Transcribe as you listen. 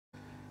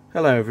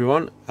Hello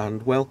everyone,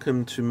 and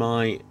welcome to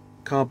my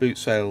car boot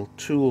sale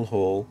tool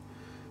haul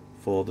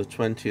for the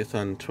 20th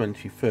and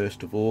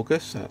 21st of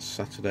August. That's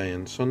Saturday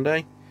and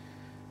Sunday,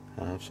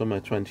 summer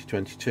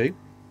 2022.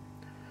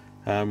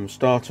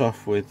 Start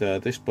off with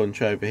this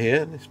bunch over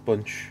here. This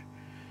bunch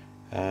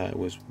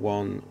was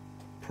one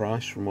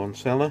price from one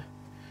seller.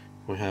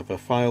 We have a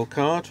file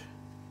card,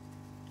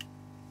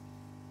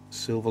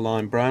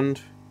 Silverline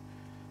brand.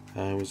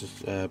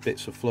 Was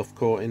bits of fluff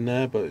caught in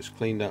there, but it's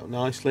cleaned out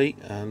nicely,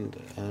 and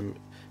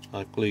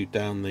I've glued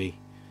down the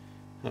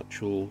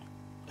actual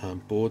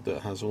board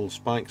that has all the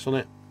spikes on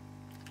it,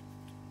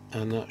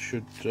 and that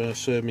should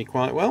serve me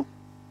quite well.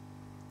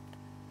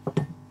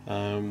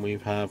 We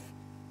have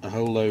a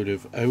whole load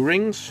of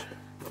O-rings,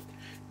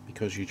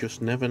 because you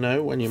just never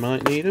know when you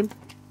might need them.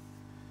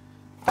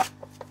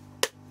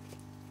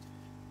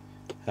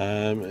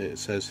 It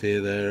says here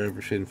they're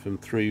everything from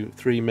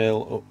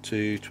 3mm up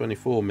to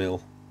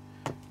 24mm.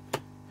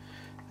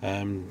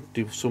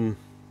 Do some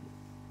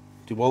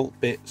DeWalt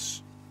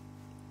bits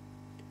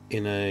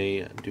in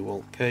a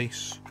DeWalt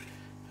case,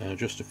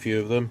 just a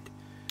few of them,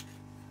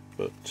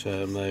 but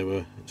they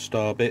were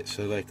star bits,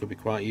 so they could be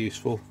quite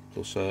useful,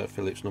 plus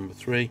Phillips number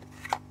 3.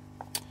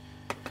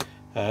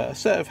 A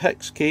set of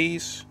hex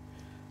keys,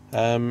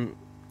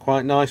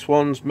 quite nice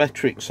ones,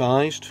 metric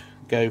sized,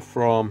 go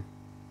from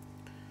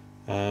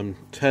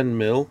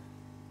 10mm,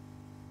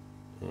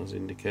 as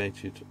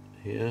indicated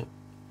here,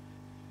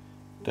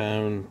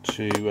 down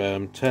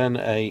to 10,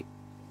 8,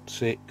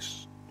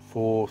 6,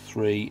 4,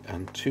 3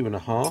 and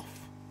 2.5.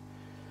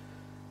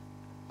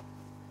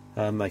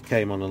 They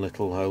came on a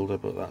little holder,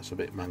 but that's a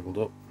bit mangled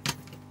up.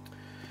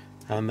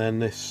 And then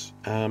this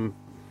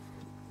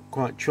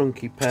quite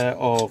chunky pair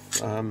of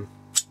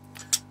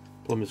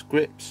plumber's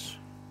grips.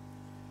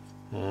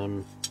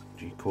 Do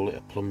you call it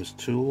a plumber's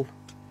tool,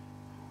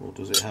 or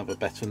does it have a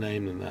better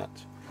name than that?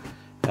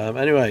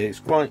 Anyway,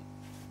 it's quite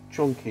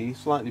chunky,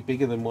 slightly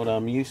bigger than what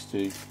I'm used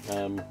to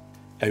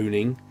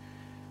owning.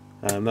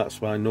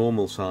 That's my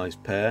normal size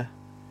pair,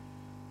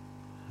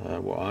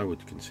 what I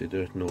would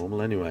consider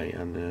normal anyway,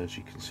 and as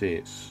you can see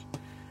it's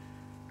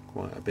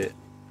quite a bit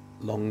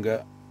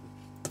longer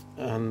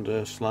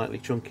and slightly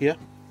chunkier.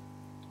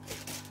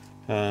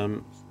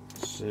 So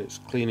it's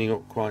cleaning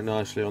up quite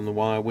nicely on the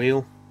wire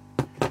wheel.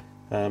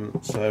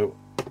 So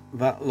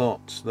that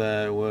lot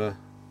there were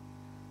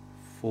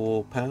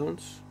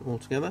 £4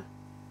 altogether.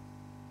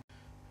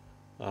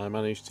 I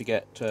managed to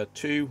get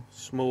 2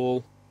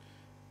 small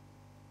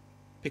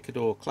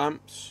picador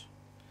clamps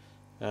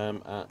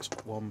at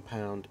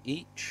 £1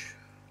 each.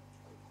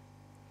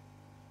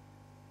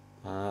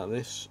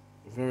 This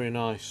very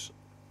nice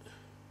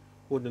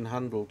wooden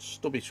handled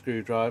stubby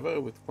screwdriver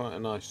with quite a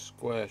nice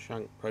square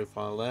shank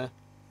profile there.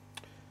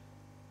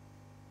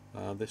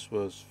 This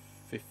was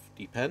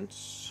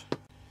 50p.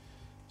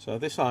 So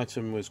this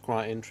item was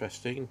quite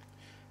interesting.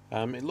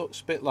 It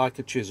looks a bit like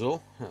a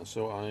chisel, that's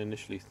what I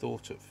initially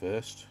thought at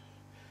first,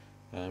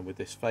 with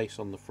this face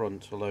on the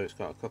front, although it's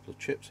got a couple of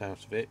chips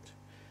out of it.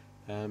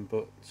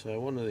 But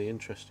one of the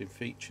interesting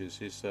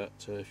features is that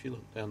if you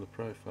look down the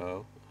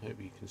profile, I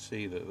hope you can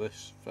see that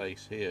this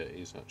face here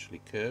is actually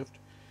curved.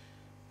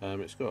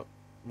 It's got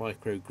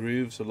micro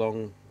grooves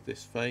along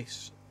this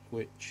face,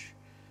 which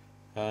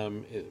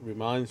it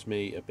reminds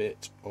me a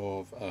bit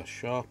of a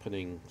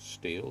sharpening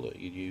steel that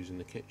you'd use in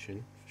the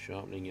kitchen for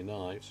sharpening your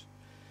knives.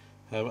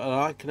 And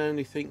I can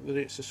only think that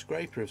it's a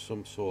scraper of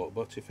some sort,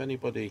 but if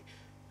anybody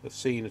has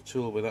seen a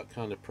tool with that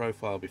kind of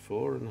profile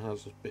before and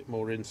has a bit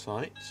more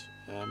insight,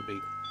 it'd be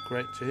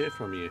great to hear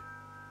from you.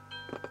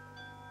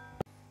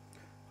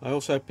 I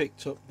also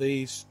picked up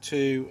these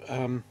 2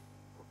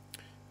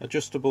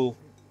 adjustable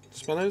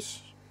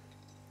spanners,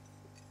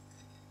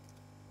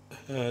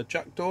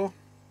 Jackdaw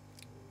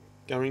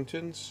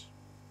Garringtons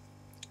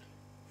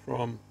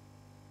from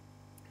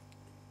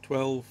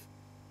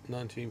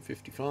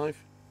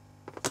 1955.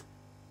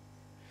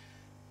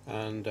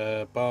 And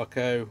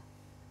Barco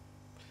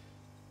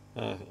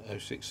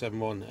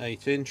 0671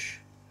 8-inch,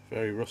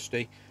 very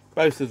rusty.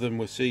 Both of them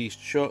were seized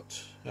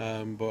shut,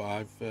 but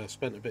I've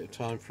spent a bit of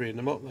time freeing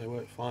them up. They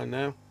work fine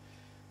now.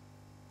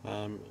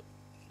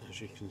 As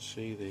you can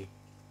see, the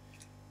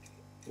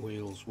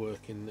wheels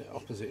work in the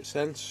opposite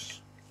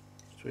sense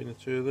between the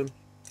 2 of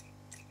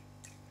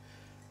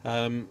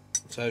them.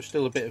 So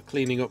still a bit of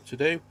cleaning up to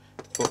do,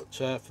 but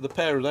for the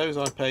pair of those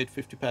I paid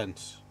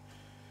 50p.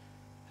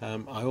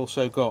 I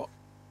also got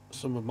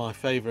some of my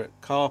favourite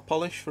car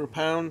polish for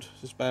 £1.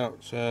 There's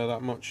about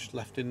that much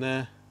left in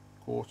there,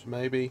 quarter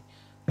maybe.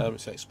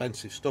 It's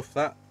expensive stuff,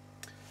 that.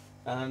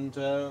 And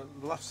the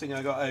last thing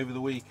I got over the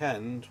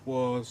weekend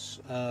was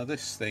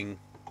this thing.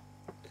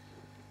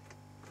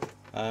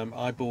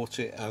 I bought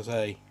it as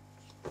a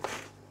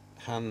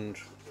hand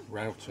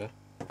router,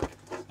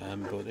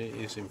 but it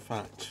is in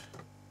fact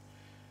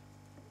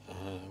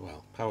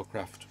well,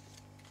 Powercraft,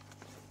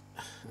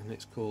 and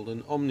it's called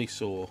an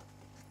Omnisaw.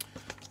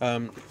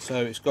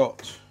 So it's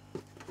got a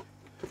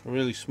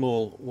really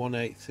small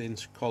 1/8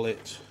 inch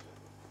collet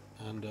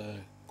and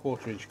a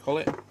 1/4 inch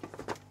collet,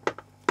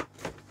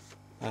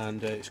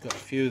 and it's got a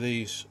few of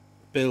these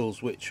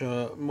bills which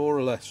are more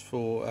or less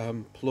for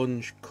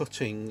plunge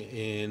cutting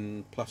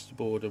in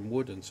plasterboard and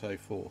wood and so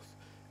forth,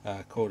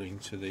 according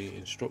to the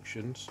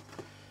instructions.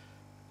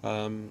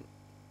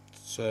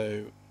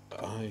 So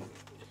I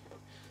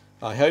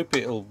hope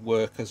it'll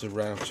work as a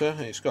router.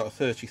 It's got a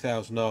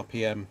 30,000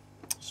 RPM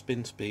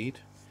spin speed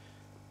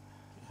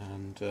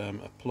and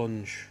a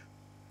plunge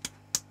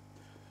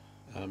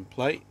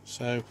plate,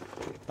 so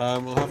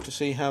we'll have to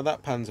see how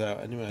that pans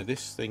out. Anyway,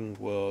 this thing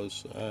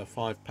was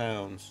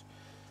 £5,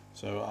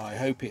 so I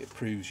hope it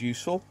proves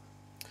useful.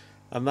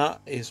 And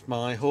that is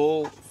my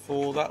haul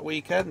for that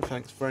weekend.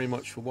 Thanks very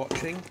much for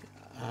watching,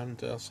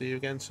 and I'll see you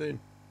again soon.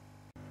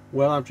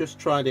 Well, I've just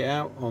tried it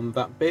out on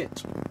that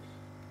bit,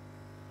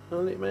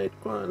 and it made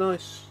quite a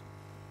nice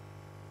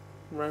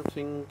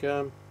routing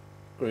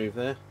groove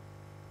there.